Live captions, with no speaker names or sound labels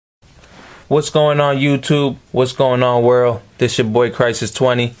What's going on, YouTube? What's going on, world? This your boy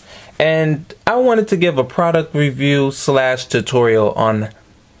Crisis20, and I wanted to give a product review slash tutorial on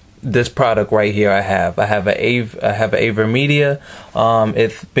this product right here. I have an AverMedia.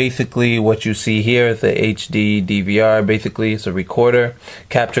 It's basically what you see here. It's a HD DVR. Basically, it's a recorder,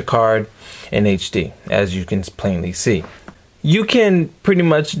 capture card in HD, as you can plainly see. You can pretty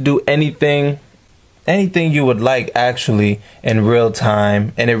much do anything you would like, actually, in real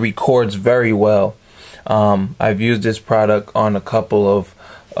time, and it records very well. I've used this product on a couple of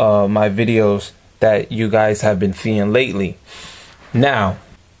my videos that you guys have been seeing lately. Now,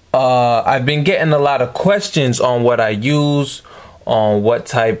 I've been getting a lot of questions on what I use, on what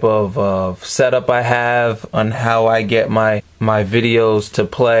type of setup I have, on how I get my videos to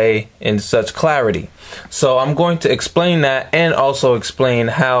play in such clarity. So I'm going to explain that, and also explain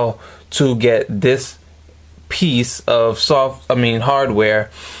how to get this piece of hardware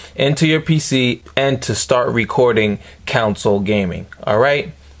into your PC and to start recording console gaming.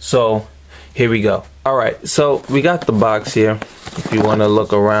 Alright, so here we go. Alright, so we got the box here. If you want to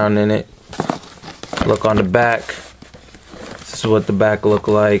look around in it, look on the back. This is what the back look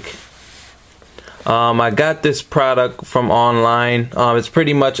like. I got this product from online. It's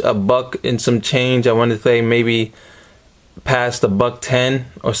pretty much $1 and some change. I want to say maybe past $1.10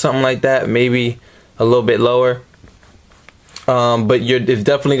 or something like that, maybe a little bit lower. But it's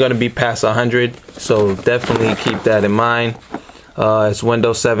definitely going to be past 100, so definitely keep that in mind. It's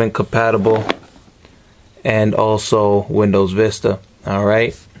Windows 7 compatible and also Windows Vista.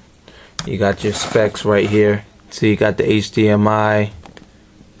 Alright, you got your specs right here. So you got the HDMI,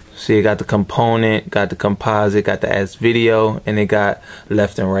 so you got the component, got the composite, got the AspVideo, and it got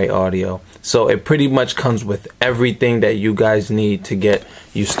left and right audio. So it pretty much comes with everything that you guys need to get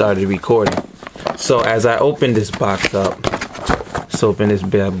you started recording. So as I open this box up, let's open this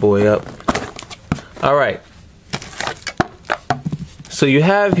bad boy up. Alright, so you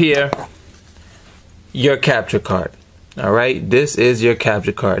have here your capture card. Alright, this is your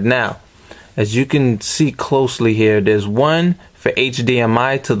capture card. Now, as you can see closely here, there's one for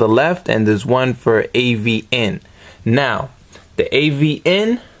HDMI to the left, and there's one for AV-in. Now, the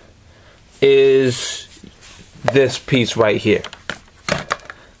AV-in is this piece right here.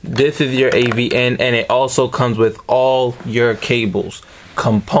 This is your AV-in, and it also comes with all your cables: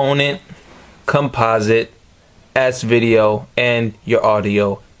 component, composite, AspVideo, and your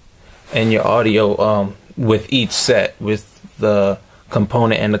audio. With each set, with the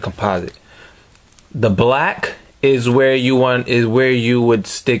component and the composite. The black is where you would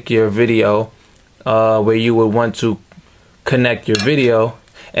stick your video, where you would want to connect your video,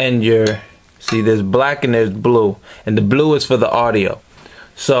 and see, there's black and there's blue, and the blue is for the audio.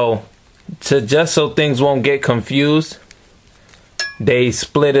 So just so things won't get confused, they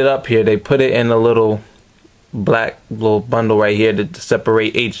split it up here. They put it in a little black bundle right here to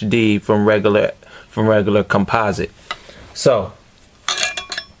separate HD from regular composite. So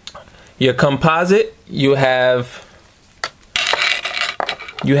your composite, you have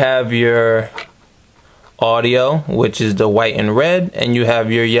your audio, which is the white and red, and you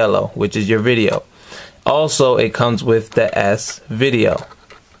have your yellow, which is your video. Also, it comes with the AspVideo.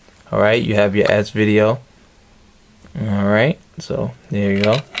 Alright, you have your AspVideo. Alright, so there you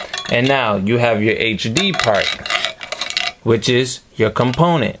go. And now you have your HD part, which is your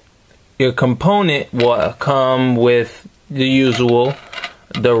component. Your component will come with the usual,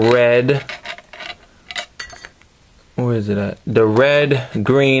 the red, where is it at? The red,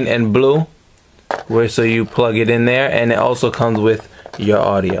 green, and blue, so you plug it in there, and it also comes with your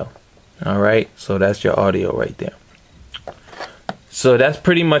audio. Alright, so that's your audio right there. So that's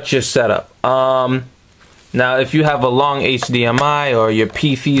pretty much your setup. Now if you have a long HDMI, or your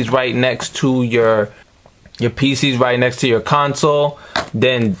PC's right next to your console,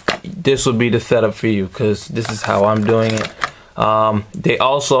 then this will be the setup for you, because this is how I'm doing it. They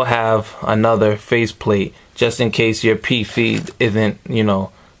also have another faceplate, just in case your PC isn't,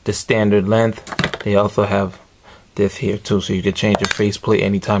 the standard length. They also have this here too, so you can change your faceplate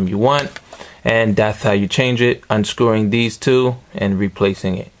anytime you want. And that's how you change it: unscrewing these two and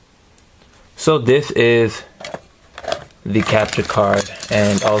replacing it. So this is the capture card,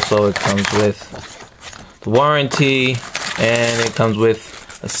 and also it comes with the warranty, and it comes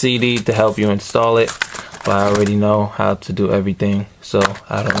with a CD to help you install it. But I already know how to do everything, so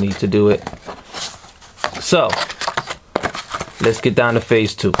I don't need to do it. So let's get down to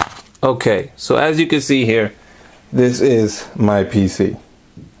phase 2. Okay, so as you can see here, this is my PC.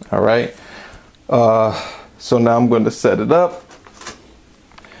 Alright, so now I'm going to set it up.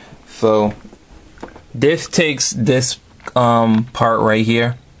 So this takes this part right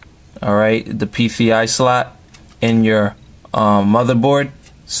here, alright, the PCI slot in your motherboard.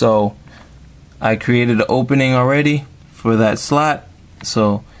 So I created an opening already for that slot,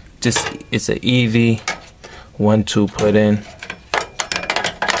 so just it's an easy one to put in.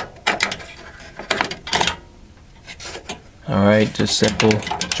 Alright, just simple,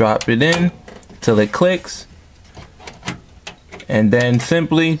 drop it in till it clicks, and then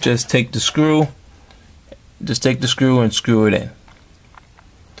simply just take the screw, and screw it in,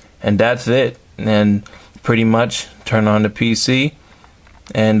 and that's it. And pretty much turn on the PC,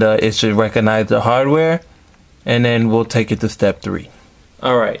 and it should recognize the hardware, and then we'll take it to step 3.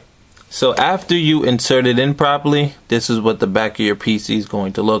 Alright, so after you insert it in properly, this is what the back of your PC is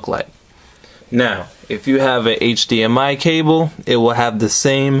going to look like. Now, if you have an HDMI cable, it will have the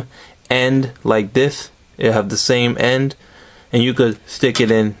same end like this. It'll have the same end, and you could stick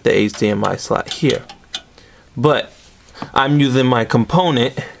it in the HDMI slot here. But I'm using my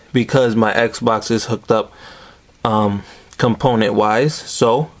component because my Xbox is hooked up component wise,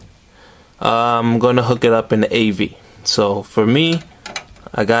 so I'm gonna hook it up in the AV. So for me,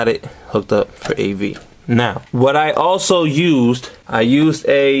 I got it hooked up for AV. Now, what I also used, I used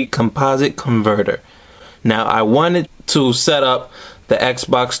a composite converter. Now, I wanted to set up the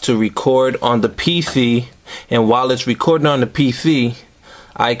Xbox to record on the PC, and while it's recording on the PC,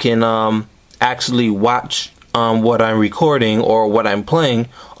 I can actually watch what I'm recording or what I'm playing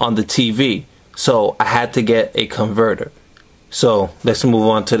on the TV. So I had to get a converter. So let's move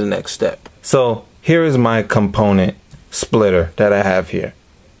on to the next step. So here is my component splitter that I have here.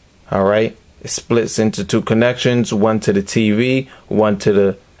 Alright, it splits into 2 connections, one to the TV, one to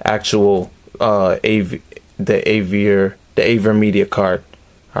the actual the AverMedia card.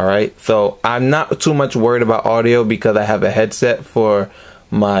 Alright, so I'm not too much worried about audio because I have a headset for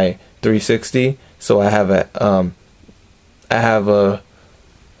my 360. So I have a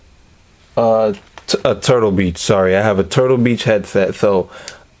Turtle Beach. Sorry, I have a Turtle Beach headset. So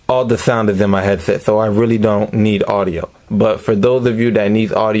all the sound is in my headset. So I really don't need audio. But for those of you that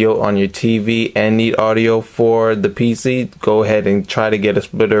need audio on your TV and need audio for the PC, go ahead and try to get a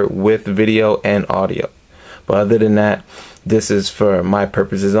splitter with video and audio. But other than that, this is for my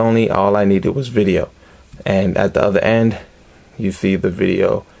purposes only. All I needed was video. And at the other end, you see the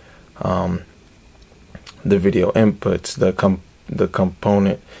video inputs, the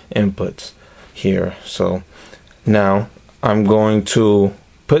component inputs here. So now I'm going to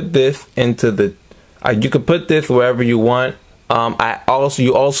put this into the you can put this wherever you want.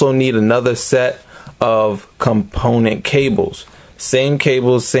 You also need another set of component cables. Same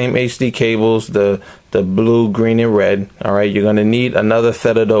cables, same HD cables, the blue, green, and red. Alright, you're gonna need another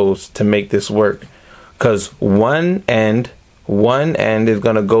set of those to make this work. Cause one end is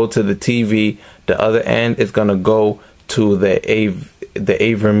gonna go to the TV, the other end is gonna go to the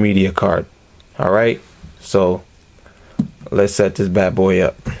AverMedia card. Alright, so let's set this bad boy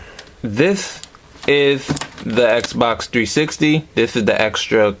up. This is the Xbox 360. This is the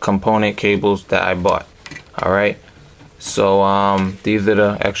extra component cables that I bought. Alright, so these are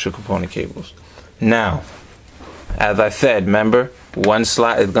the extra component cables. Now, as I said, remember, one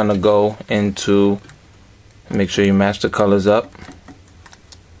slot is gonna go into, make sure you match the colors up.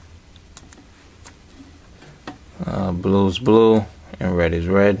 Blue is blue and red is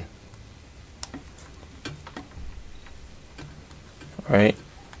red. Alright,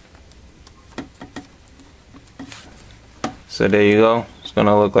 so there you go. It's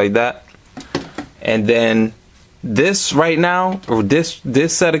gonna look like that. And then this right now, or this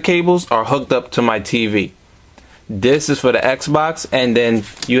set of cables are hooked up to my TV. This is for the Xbox, and then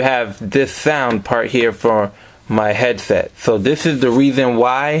you have this sound part here for my headset. So this is the reason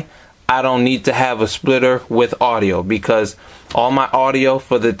why I don't need to have a splitter with audio, because all my audio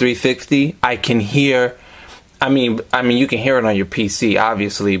for the 360 I can hear. I mean you can hear it on your PC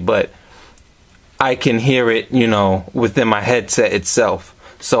obviously, but I can hear it, you know, within my headset itself.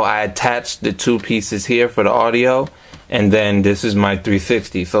 So I attached the 2 pieces here for the audio, and then this is my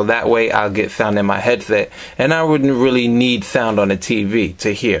 360. So that way I'll get sound in my headset, and I wouldn't really need sound on the TV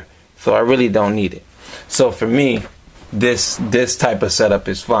to hear. So I really don't need it. So for me, this type of setup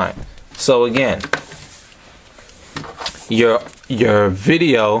is fine. So again, your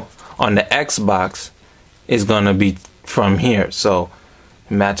video on the Xbox is gonna be from here. So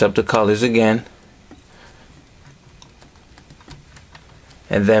match up the colors again.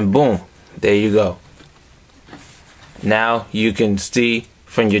 And then boom, there you go. Now you can see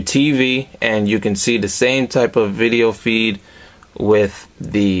from your TV, and you can see the same type of video feed with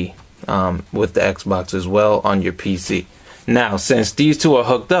the Xbox as well on your PC. Now, since these two are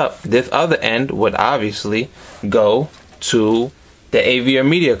hooked up, this other end would obviously go to the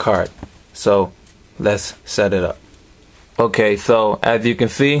AverMedia card. So let's set it up. Okay, so as you can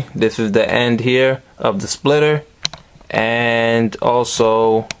see, this is the end here of the splitter, and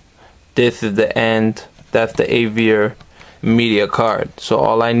also this is the end. That's the AverMedia card. So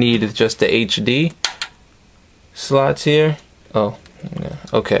all I need is just the HD slots here. Oh, yeah.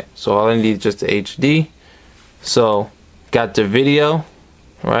 Okay, so all I need is just the HD. So got the video,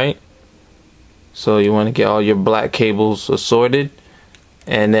 right? So you want to get all your black cables assorted,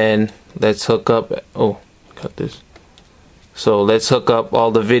 and then let's hook up. Oh, cut this. So let's hook up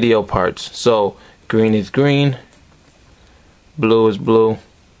all the video parts. So green is green, blue is blue,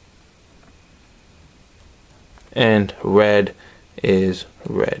 and red is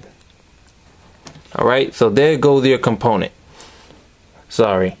red. Alright, so there goes your component.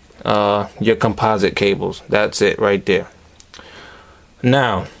 Sorry, your composite cables. That's it right there.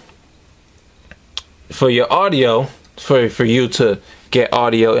 Now, for your audio, for you to get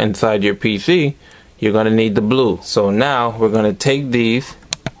audio inside your PC, you're going to need the blue. So now we're going to take these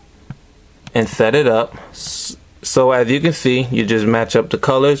and set it up. So as you can see, you just match up the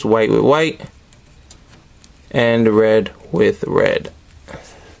colors, white with white and red with red.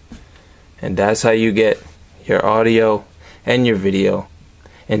 And that's how you get your audio and your video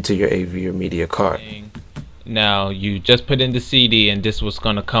into your AverMedia card. Now you just put in the CD and this was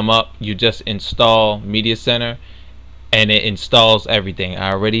going to come up. You just install Media Center and it installs everything.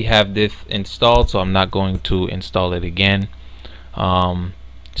 I already have this installed, so I'm not going to install it again.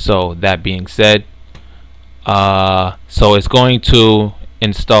 So that being said, so it's going to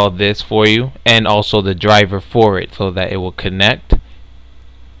install this for you and also the driver for it so that it will connect.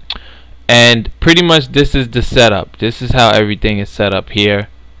 And pretty much this is the setup. This is how everything is set up here.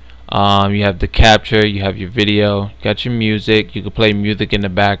 You have the capture, you have your video, you got your music, you can play music in the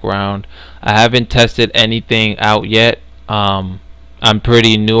background. I haven't tested anything out yet. I'm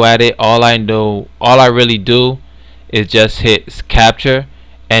pretty new at it. All I really do is just hit capture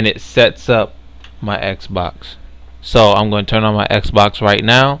and it sets up my Xbox. So I'm going to turn on my Xbox right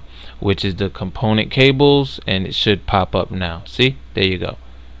now, which is the component cables, and it should pop up now. See, there you go,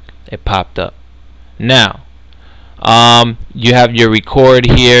 it popped up. Now you have your record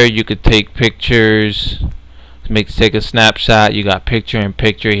here. You could take pictures, take a snapshot. You got picture in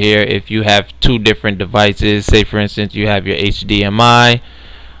picture here. If you have two different devices, say for instance you have your HDMI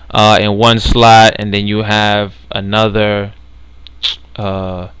in one slot, and then you have another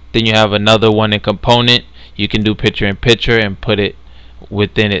one in component, you can do picture in picture and put it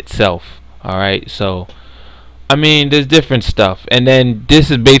within itself. Alright, so I mean, there's different stuff. And then this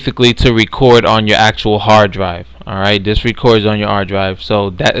is basically to record on your actual hard drive. Alright, this records on your hard drive. So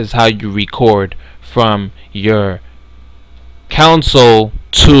that is how you record from your console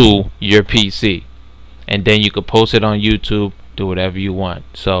to your PC. And then you could post it on YouTube, do whatever you want.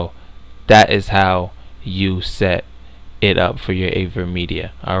 So that is how you set it up for your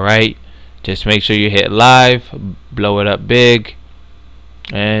AverMedia. Alright, just make sure you hit live, blow it up big,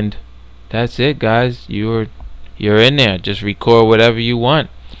 and that's it, guys. You're in there. Just record whatever you want.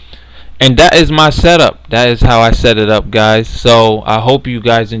 And that is my setup. That is how I set it up, guys. So I hope you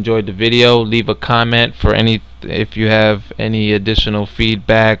guys enjoyed the video. Leave a comment for if you have any additional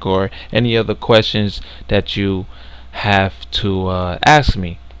feedback or any other questions that you have to ask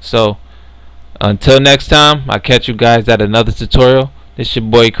me. So until next time, I'll catch you guys at another tutorial. This is your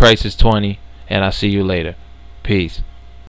boy Crisis 20, and I'll see you later. Peace.